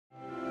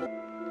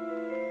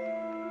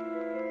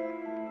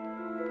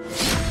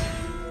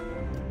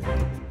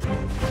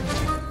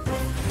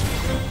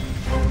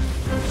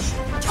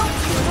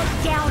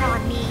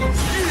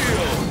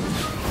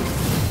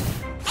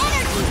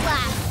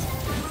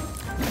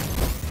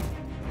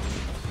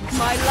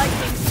My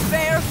lightning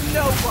spares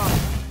no one!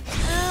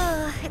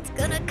 It's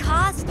gonna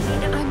cost me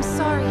to... I'm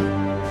sorry.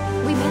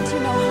 We meant you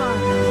no harm.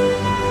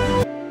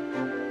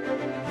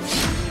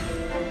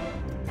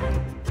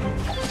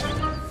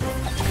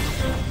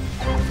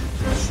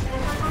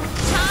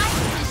 Time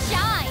to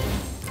shine!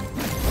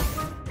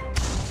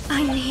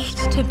 I need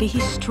to be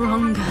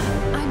stronger.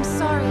 I'm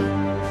sorry.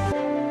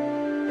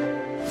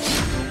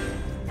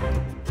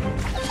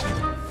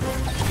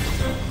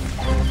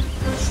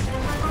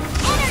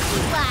 Energy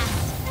blast!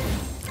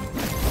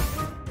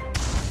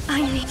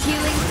 I need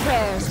healing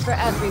prayers for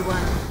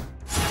everyone.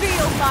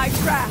 Feel my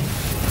wrath!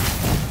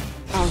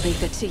 I'll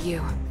leave it to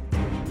you.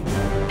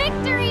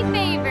 Victory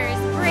favors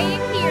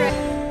brave hero.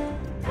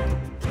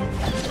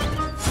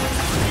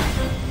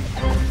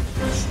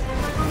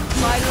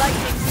 My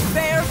lightning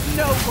spares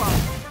no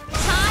one!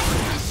 Time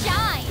to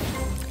shine!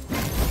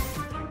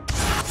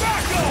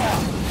 Back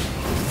off!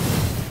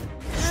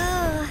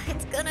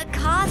 It's gonna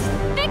cost...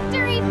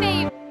 Victory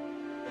favors...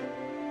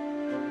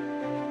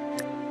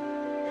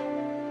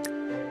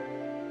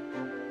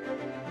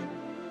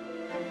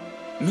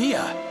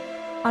 Mia!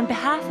 On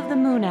behalf of the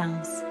Moon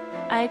Elves,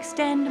 I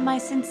extend my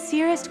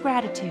sincerest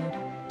gratitude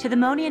to the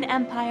Monian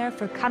Empire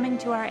for coming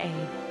to our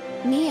aid.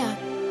 Mia,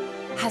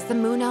 has the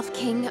Moon Elf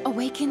King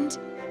awakened?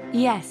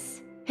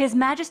 Yes, His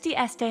Majesty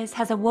Estes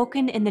has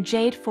awoken in the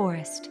Jade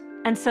Forest,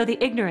 and so the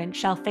ignorant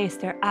shall face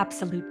their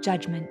absolute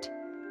judgment.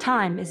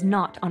 Time is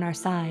not on our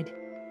side.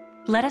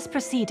 Let us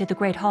proceed to the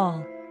Great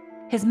Hall.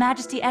 His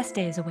Majesty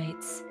Estes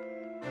awaits.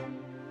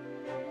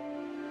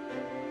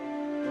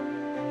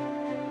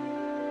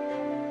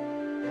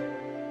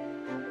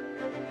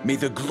 May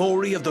the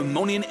glory of the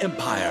Monian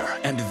Empire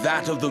and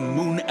that of the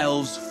Moon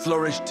Elves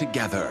flourish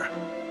together.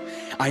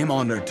 I am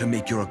honored to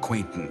make your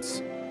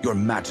acquaintance, Your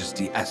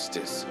Majesty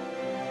Estes.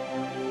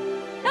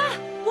 Ah!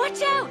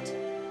 Watch out!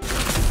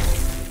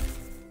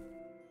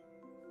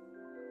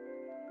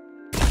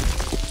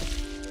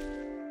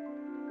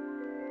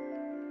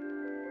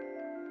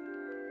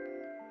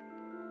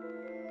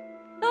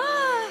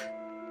 Ah!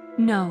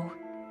 No,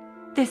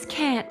 this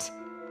can't.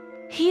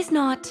 He's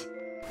not...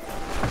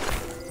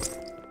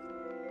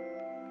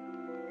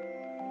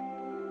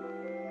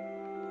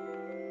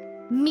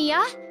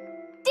 Mia?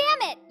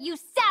 Damn it, you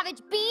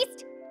savage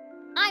beast!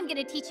 I'm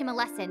gonna teach him a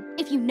lesson.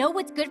 If you know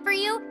what's good for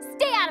you,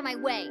 stay out of my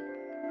way!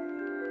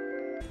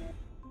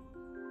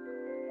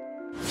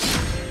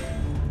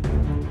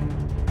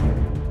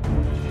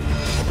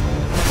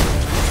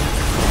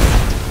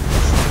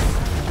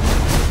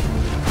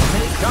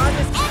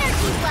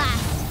 Energy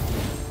blast!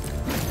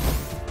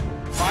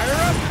 Fire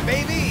up,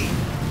 baby!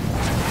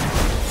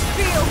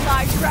 Feel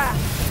my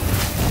wrath!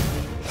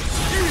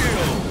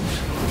 Shield!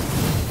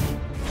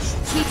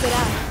 Keep it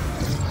up.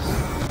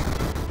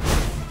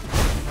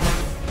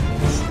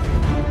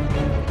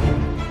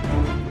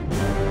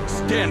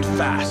 Stand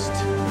fast.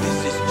 This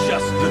is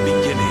just the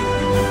beginning.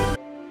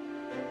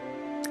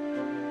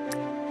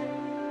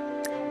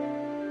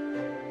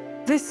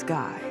 This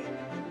guy.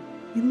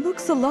 He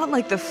looks a lot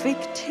like the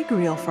fake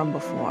Tigreal from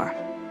before.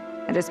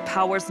 And his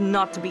power's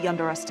not to be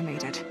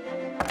underestimated.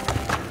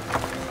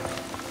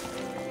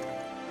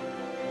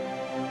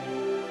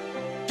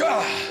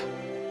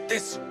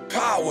 This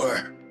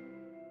power!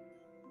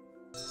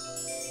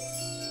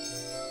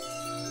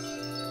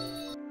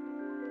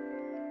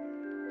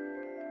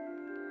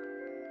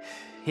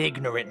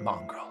 Ignorant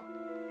mongrel.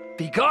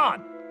 Be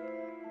gone!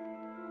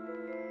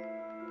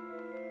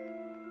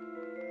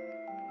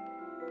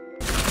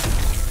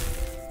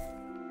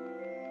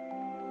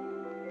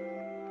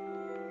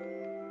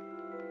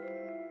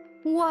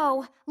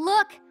 Whoa,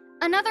 look!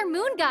 Another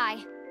moon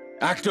guy!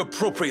 Act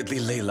appropriately,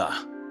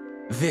 Layla.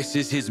 This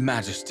is His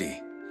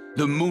Majesty,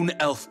 the Moon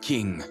Elf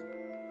King.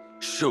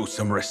 Show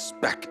some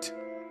respect.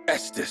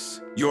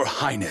 Estes, Your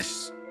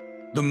Highness.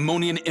 The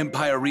Monian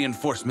Empire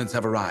reinforcements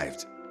have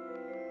arrived.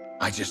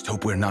 I just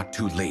hope we're not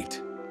too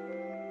late.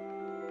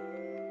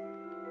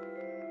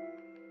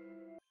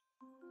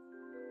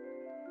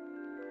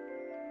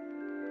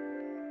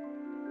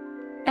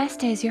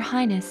 Estes, Your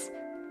Highness,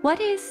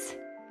 what is...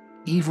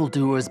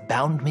 Evildoers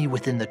bound me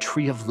within the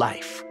Tree of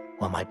Life,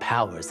 while my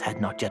powers had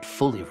not yet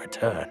fully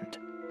returned.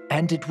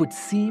 And it would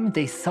seem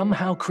they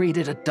somehow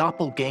created a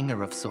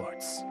doppelganger of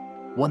sorts,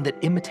 one that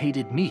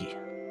imitated me,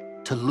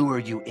 to lure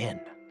you in.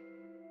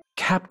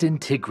 Captain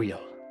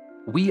Tigreal,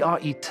 we are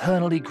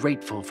eternally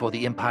grateful for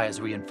the Empire's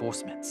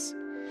reinforcements.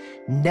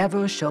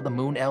 Never shall the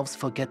Moon Elves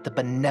forget the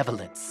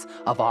benevolence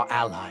of our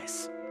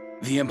allies.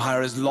 The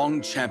Empire has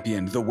long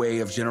championed the way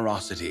of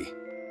generosity.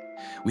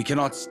 We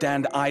cannot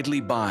stand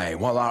idly by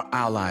while our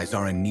allies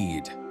are in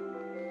need.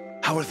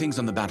 How are things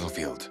on the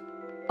battlefield?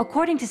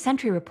 According to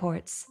sentry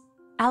reports,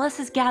 Alice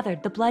has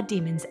gathered the Blood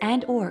Demons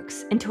and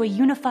Orcs into a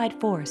unified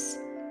force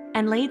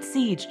and laid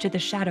siege to the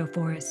Shadow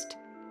Forest.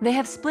 They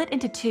have split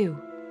into two.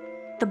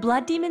 The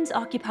Blood Demons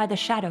occupy the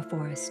Shadow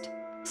Forest,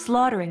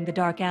 slaughtering the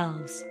Dark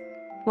Elves,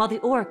 while the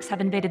Orcs have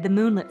invaded the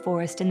Moonlit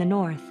Forest in the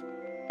north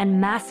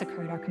and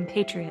massacred our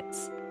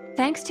compatriots.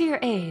 Thanks to your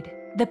aid,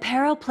 the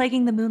peril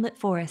plaguing the Moonlit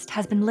Forest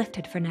has been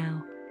lifted for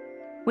now.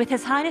 With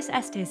His Highness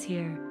Estes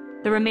here,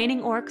 the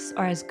remaining orcs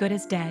are as good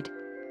as dead.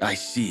 I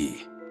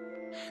see.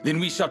 Then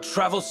we shall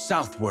travel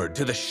southward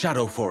to the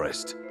Shadow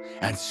Forest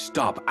and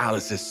stop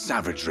Alice's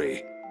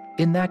savagery.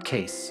 In that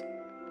case,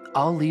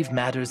 I'll leave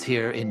matters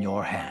here in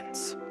your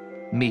hands.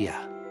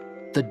 Mia,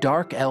 the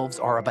Dark Elves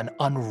are of an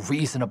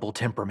unreasonable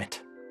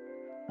temperament.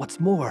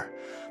 What's more,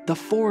 the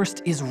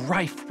forest is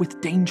rife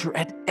with danger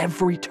at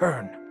every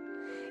turn.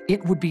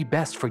 It would be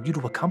best for you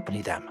to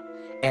accompany them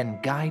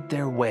and guide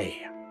their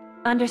way.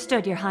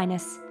 Understood, Your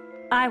Highness.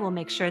 I will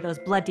make sure those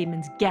blood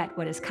demons get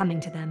what is coming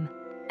to them.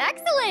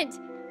 Excellent!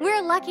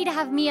 We're lucky to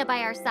have Mia by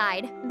our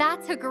side.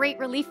 That's a great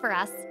relief for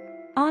us.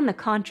 On the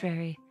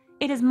contrary,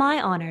 it is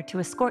my honor to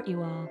escort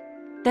you all.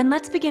 Then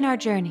let's begin our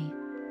journey.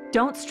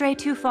 Don't stray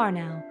too far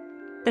now.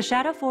 The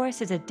Shadow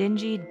Forest is a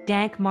dingy,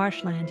 dank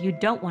marshland you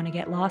don't want to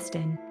get lost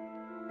in.